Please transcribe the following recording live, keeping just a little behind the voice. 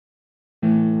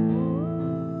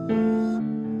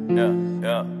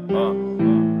Pandora.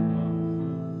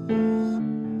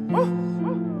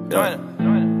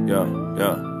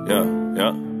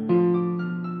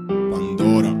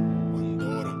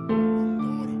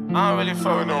 I don't really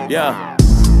fuck with no.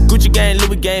 Gucci gang,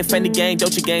 Louis gang, Fendi gang,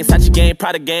 Dolce gang, Sachi gang,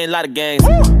 Prada gang, lot of gangs.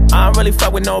 I don't really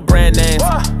fuck with no brand names.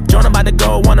 Join about to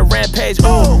go on a rampage.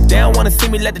 Ooh, they don't wanna see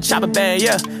me let the chopper bang.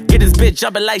 Yeah, get this bitch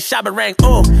jumping like Shabba Rank.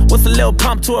 Ooh, what's a little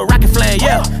pump to a rocket flame?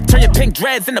 Yeah, turn your pink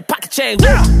dreads into pocket chain.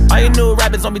 All you new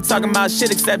rappers don't be talking about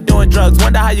shit except doing drugs.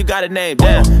 Wonder how you got a name.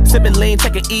 Damn, sipping lean,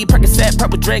 take an E, Percocet,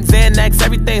 purple drink, Xanax,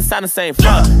 everything sound the same.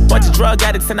 Fuck, bunch of drug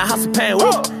addicts in the house of pain.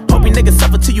 Woo. Hope you niggas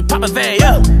suffer till you pop a vein,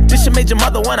 yeah. This shit made your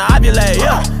mother wanna ovulate,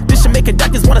 yeah. This shit make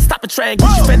conductors wanna stop a train.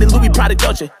 Gucci, Fendi, Louis, Prada,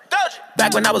 Dolce.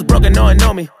 Back when I was broke and no one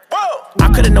know me. I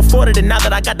couldn't afford it, and now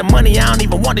that I got the money, I don't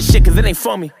even want this shit, cause it ain't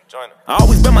for me. I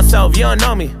always been myself, you don't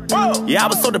know me. Yeah, I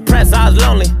was so depressed, I was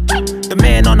lonely. The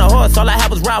man on the horse, all I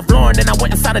had was Ralph Lauren, then I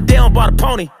went inside a deal and bought a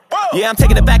pony. Yeah, I'm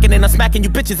taking it back and then I'm smacking you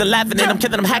bitches and laughing and I'm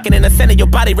killing them, hacking and I'm sending your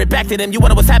body right back to them. You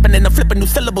wonder what's happening, I'm flipping new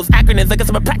syllables, acronyms. I guess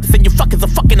I'm practicing, you fuckers are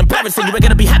fucking embarrassing. You ain't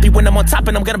gonna be happy when I'm on top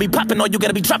and I'm gonna be popping, or you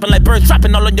gonna be dropping like birds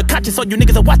dropping all on your conscience. All you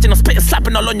niggas are watching, I'm spitting,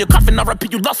 slapping all on your coffin. I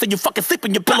repeat, you lost and you fucking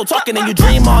sleeping, your pillow talking and you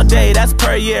dream all day, that's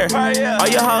per year. All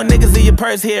your whole niggas in your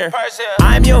purse here.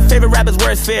 I'm your favorite rapper's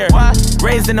worst fear.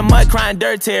 Raised in the mud crying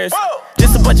dirt tears.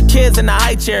 Just a bunch of kids in a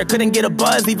high chair. Couldn't get a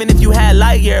buzz even if you had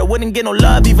Lightyear. Wouldn't get no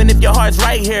love even if your heart's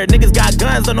right here. Niggas got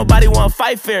guns, so nobody wanna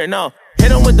fight fair, no.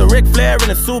 Hit him with the Ric Flair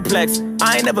and a suplex.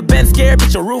 I ain't never been scared,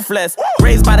 bitch, you're ruthless.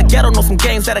 Raised by the ghetto, know some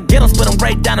games that'll get 'em. Split 'em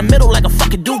right down the middle like a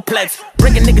fucking duplex.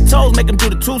 Breaking nigga toes, make 'em do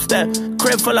the two-step.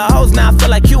 Crib full of hoes, now I feel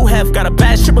like you have. Got a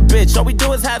bad stripper bitch, all we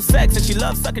do is have sex. And she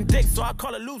loves sucking dick, so I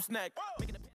call her loose neck.